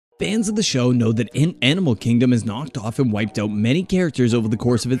Fans of the show know that Animal Kingdom has knocked off and wiped out many characters over the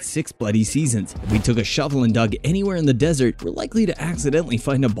course of its 6 bloody seasons. If we took a shovel and dug anywhere in the desert, we're likely to accidentally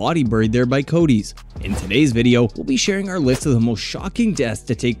find a body buried there by Codys. In today's video, we'll be sharing our list of the most shocking deaths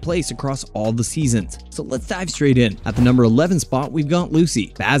to take place across all the seasons. So let's dive straight in. At the number 11 spot, we've got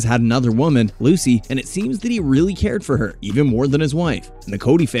Lucy. Baz had another woman, Lucy, and it seems that he really cared for her, even more than his wife. And the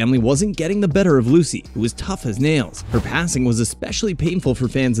Cody family wasn't getting the better of Lucy, who was tough as nails. Her passing was especially painful for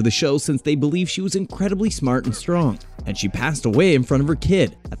fans of the show since they believe she was incredibly smart and strong. And she passed away in front of her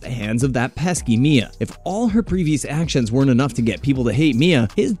kid at the hands of that pesky Mia. If all her previous actions weren't enough to get people to hate Mia,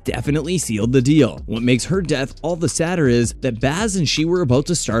 his definitely sealed the deal. What makes her death all the sadder is that Baz and she were about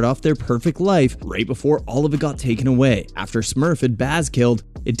to start off their perfect life right before all of it got taken away. After Smurf had Baz killed,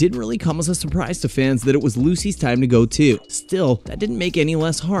 it didn't really come as a surprise to fans that it was Lucy's time to go too. Still, that didn't make any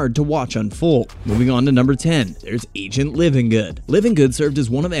less hard to watch unfold. Moving on to number 10, there's Agent Livengood. Livengood served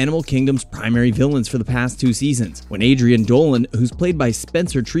as one of Animal Kingdom's primary villains for the past 2 seasons. When Adrian, who's played by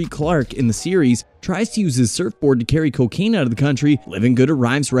Spencer Treat Clark in the series, tries to use his surfboard to carry cocaine out of the country, Livengood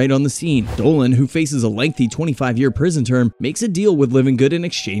arrives right on the scene. Dolan, who faces a lengthy 25-year prison term, makes a deal with Livengood in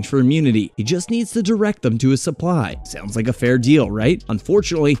exchange for immunity. He just needs to direct them to his supply. Sounds like a fair deal, right?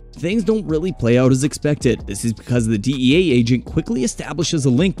 Unfortunately, things don't really play out as expected. This is because the DEA agent quickly establishes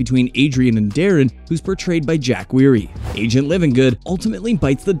a link between Adrian and Deran, who's portrayed by Jack Weary. Agent Livengood ultimately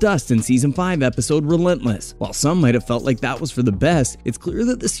bites the dust in Season 5 episode Relentless. While some might have felt like that was for the best, it's clear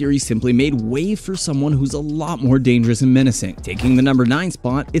that the series simply made way for someone who's a lot more dangerous and menacing. Taking the number 9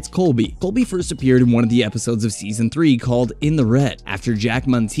 spot, it's Colby. Colby first appeared in one of the episodes of Season 3 called In the Red. After Jack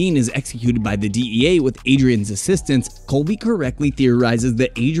Muntean is executed by the DEA with Adrian's assistance, Colby correctly theorizes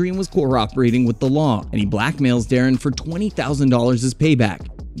that Adrian was cooperating with the law, and he blackmails Deran for $20,000 as payback.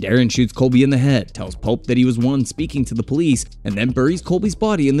 Deran shoots Colby in the head, tells Pope that he was one speaking to the police, and then buries Colby's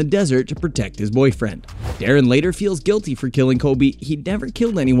body in the desert to protect his boyfriend. Deran later feels guilty for killing Colby. He'd never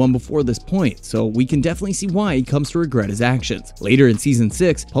killed anyone before this point, so we can definitely see why he comes to regret his actions. Later in Season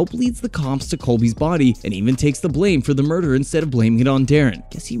 6, Pope leads the cops to Colby's body and even takes the blame for the murder instead of blaming it on Deran.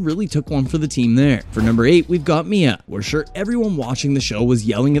 Guess he really took one for the team there. For number 8, we've got Mia. We're sure everyone watching the show was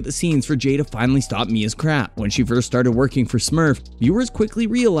yelling at the scenes for Jay to finally stop Mia's crap. When she first started working for Smurf, viewers quickly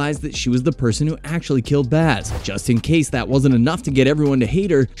realized that she was the person who actually killed Baz. Just in case that wasn't enough to get everyone to hate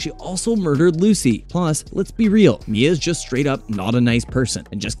her, she also murdered Lucy. Plus, let's be real, Mia's just straight up not a nice person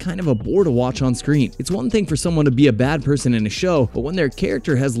and just kind of a bore to watch on screen. It's one thing for someone to be a bad person in a show, but when their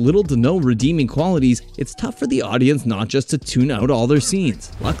character has little to no redeeming qualities, it's tough for the audience not just to tune out all their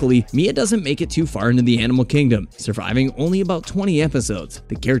scenes. Luckily, Mia doesn't make it too far into the Animal Kingdom, surviving only about 20 episodes.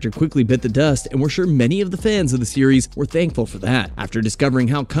 The character quickly bit the dust, and we're sure many of the fans of the series were thankful for that. After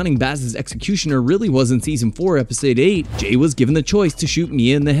discovering how cunning Baz's executioner really was in Season 4, Episode 8, Jay was given the choice to shoot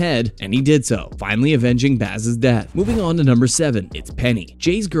Mia in the head, and he did so, finally avenging Baz's death. Moving on to number 7, it's Penny.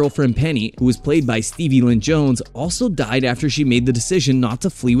 Jay's girlfriend Penny, who was played by TVLine Jones, also died after she made the decision not to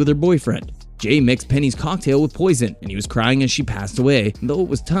flee with her boyfriend. Jay mixed Penny's cocktail with poison, and he was crying as she passed away. And though it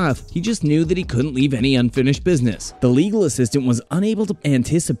was tough, he just knew that he couldn't leave any unfinished business. The legal assistant was unable to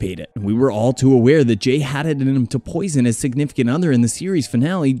anticipate it, and we were all too aware that Jay had it in him to poison his significant other in the series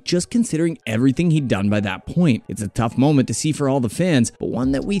finale, just considering everything he'd done by that point. It's a tough moment to see for all the fans, but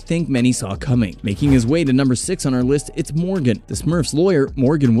one that we think many saw coming. Making his way to number 6 on our list, it's Morgan. The Smurfs' lawyer,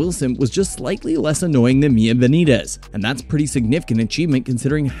 Morgan Wilson, was just slightly less annoying than Mia Benitez, and that's a pretty significant achievement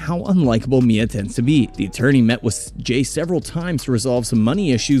considering how unlikable Mia tends to be. The attorney met with Jay several times to resolve some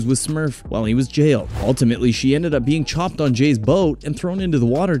money issues with Smurf while he was jailed. Ultimately, she ended up being chopped on Jay's boat and thrown into the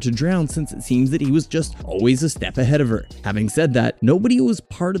water to drown since it seems that he was just always a step ahead of her. Having said that, nobody who was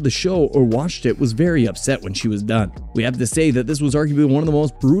part of the show or watched it was very upset when she was done. We have to say that this was arguably one of the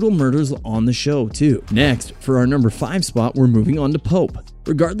most brutal murders on the show too. Next, for our number 5 spot, we're moving on to Pope.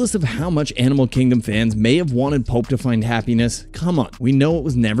 Regardless of how much Animal Kingdom fans may have wanted Pope to find happiness, come on, we know it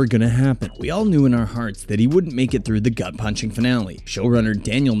was never gonna happen. We all knew in our hearts that he wouldn't make it through the gut-punching finale. Showrunner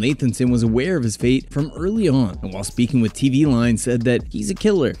Daniel Nathanson was aware of his fate from early on, and while speaking with TVLine said that he's a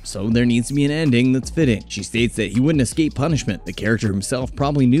killer, so there needs to be an ending that's fitting. She states that he wouldn't escape punishment. The character himself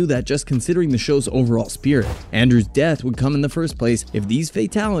probably knew that just considering the show's overall spirit. Andrew's death would come in the first place if these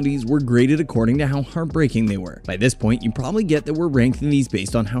fatalities were graded according to how heartbreaking they were. By this point, you probably get that we're ranking these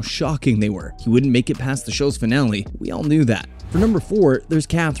based on how shocking they were. He wouldn't make it past the show's finale. We all knew that. For number 4, there's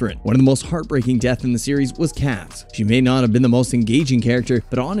Catherine. One of the most heartbreaking deaths in the series was Kat's. She may not have been the most engaging character,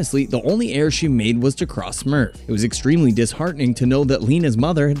 but honestly, the only heir she made was to cross Smurf. It was extremely disheartening to know that Lena's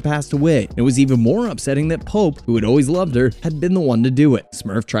mother had passed away. It was even more upsetting that Pope, who had always loved her, had been the one to do it.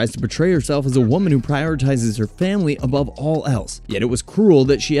 Smurf tries to portray herself as a woman who prioritizes her family above all else. Yet it was cruel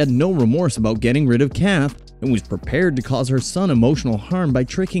that she had no remorse about getting rid of Kath and was prepared to cause her son emotional harm by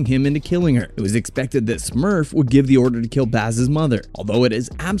tricking him into killing her. It was expected that Smurf would give the order to kill Baz's mother, although it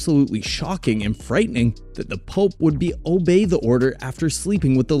is absolutely shocking and frightening that the Pope would obey the order after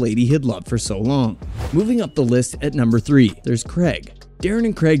sleeping with the lady he'd loved for so long. Moving up the list at number 3, there's Craig. Deran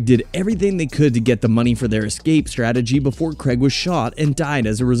and Craig did everything they could to get the money for their escape strategy before Craig was shot and died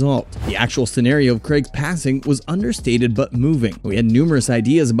as a result. The actual scenario of Craig's passing was understated but moving. We had numerous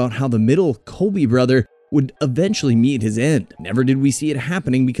ideas about how the middle Colby brother would eventually meet his end. Never did we see it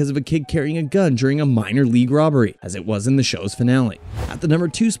happening because of a kid carrying a gun during a minor league robbery, as it was in the show's finale. At the number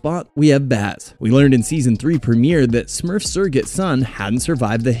 2 spot, we have Baz. We learned in season 3 premiere that Smurf's surrogate son hadn't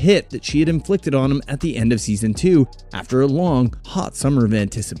survived the hit that she had inflicted on him at the end of season 2 after a long, hot summer of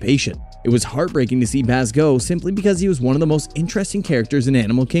anticipation. It was heartbreaking to see Baz go simply because he was one of the most interesting characters in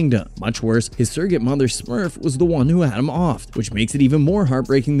Animal Kingdom. Much worse, his surrogate mother Smurf was the one who had him offed, which makes it even more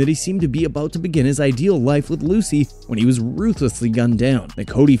heartbreaking that he seemed to be about to begin his ideal life with Lucy when he was ruthlessly gunned down. The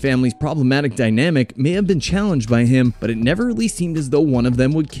Cody family's problematic dynamic may have been challenged by him, but it never really seemed as though one of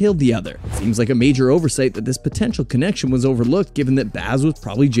them would kill the other. It seems like a major oversight that this potential connection was overlooked given that Baz was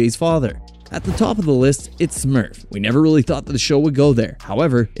probably Jay's father. At the top of the list, it's Smurf. We never really thought that the show would go there.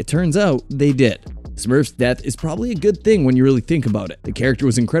 However, it turns out they did. Smurf's death is probably a good thing when you really think about it. The character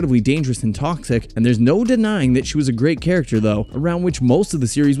was incredibly dangerous and toxic, and there's no denying that she was a great character though, around which most of the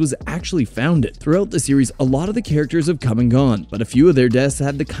series was actually founded. Throughout the series, a lot of the characters have come and gone, but a few of their deaths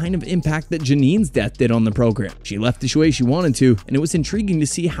had the kind of impact that Janine's death did on the program. She left the way she wanted to, and it was intriguing to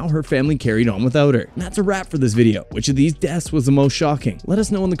see how her family carried on without her. And that's a wrap for this video. Which of these deaths was the most shocking? Let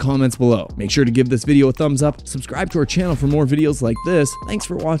us know in the comments below. Make sure to give this video a thumbs up, subscribe to our channel for more videos like this. Thanks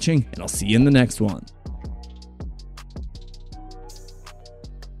for watching, and I'll see you in the next one.